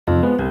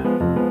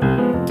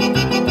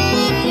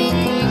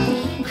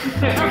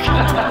I'm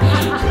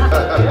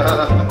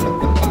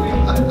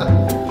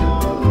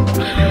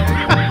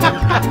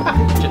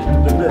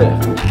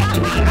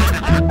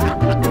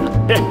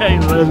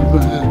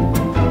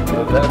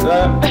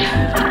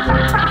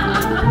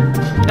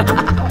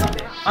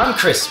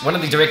Chris, one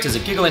of the directors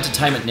at Giggle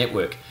Entertainment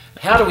Network.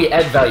 How do we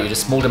add value to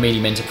small to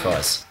medium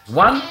enterprise?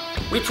 One,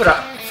 we put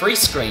up free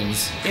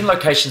screens in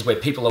locations where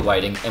people are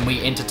waiting and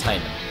we entertain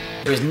them.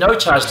 There is no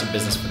charge to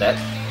business for that,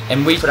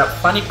 and we put up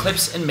funny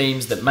clips and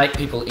memes that make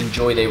people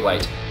enjoy their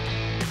wait.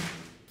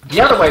 The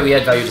other way we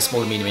add value to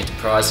small to medium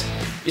enterprise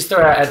is through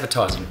our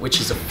advertising, which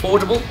is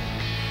affordable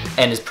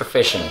and is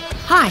professional.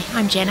 Hi,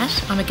 I'm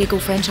Janet. I'm a Giggle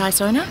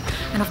franchise owner,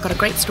 and I've got a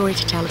great story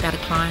to tell about a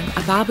client.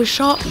 A barber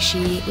shop.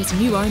 She was a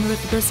new owner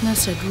of the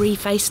business, had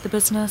refaced the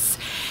business,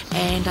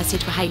 and I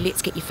said to her, hey,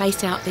 let's get your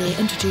face out there,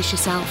 introduce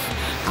yourself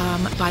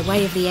by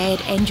way of the ad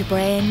and your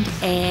brand.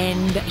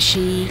 And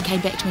she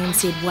came back to me and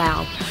said,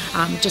 wow,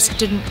 just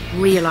didn't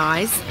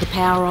realise the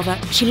power of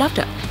it. She loved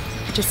it,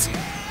 just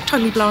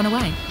totally blown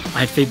away. I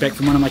had feedback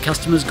from one of my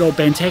customers, Gold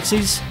Band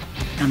Taxis,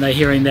 and they're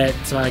hearing that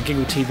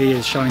Giggle TV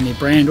is showing their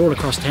brand all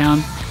across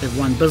town. They've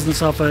won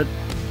business off it.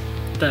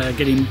 They're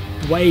getting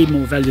way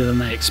more value than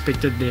they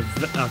expected. They're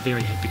a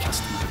very happy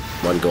customer.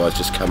 One guy's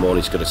just come on,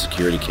 he's got a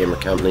security camera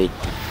company.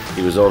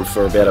 He was on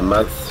for about a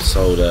month,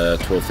 sold a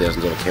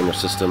 $12,000 camera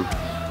system.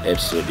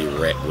 Absolutely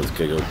wrapped with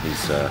Giggle.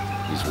 He's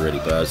really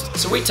buzzed.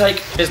 So we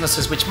take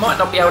businesses which might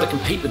not be able to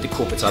compete with the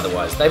corporates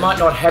otherwise. They might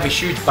not have a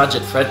huge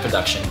budget for ad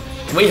production.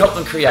 And we help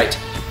them create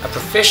a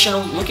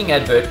professional looking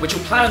advert which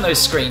will play on those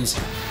screens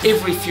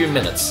every few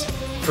minutes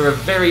for a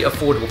very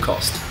affordable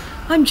cost.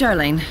 I'm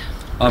Jolene.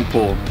 I'm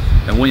Paul,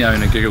 and we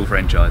own a Giggle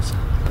franchise.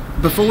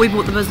 Before we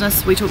bought the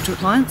business, we talked to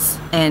clients,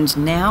 and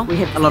now we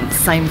have a lot of the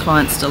same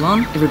clients still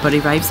on. Everybody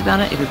raves about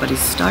it, everybody's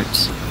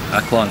stoked.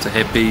 Our clients are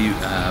happy,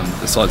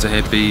 the sites are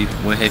happy,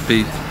 we're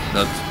happy.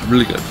 That's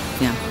really good.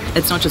 Yeah,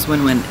 it's not just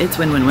win-win, it's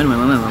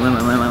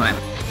win-win-win-win-win-win-win-win-win-win.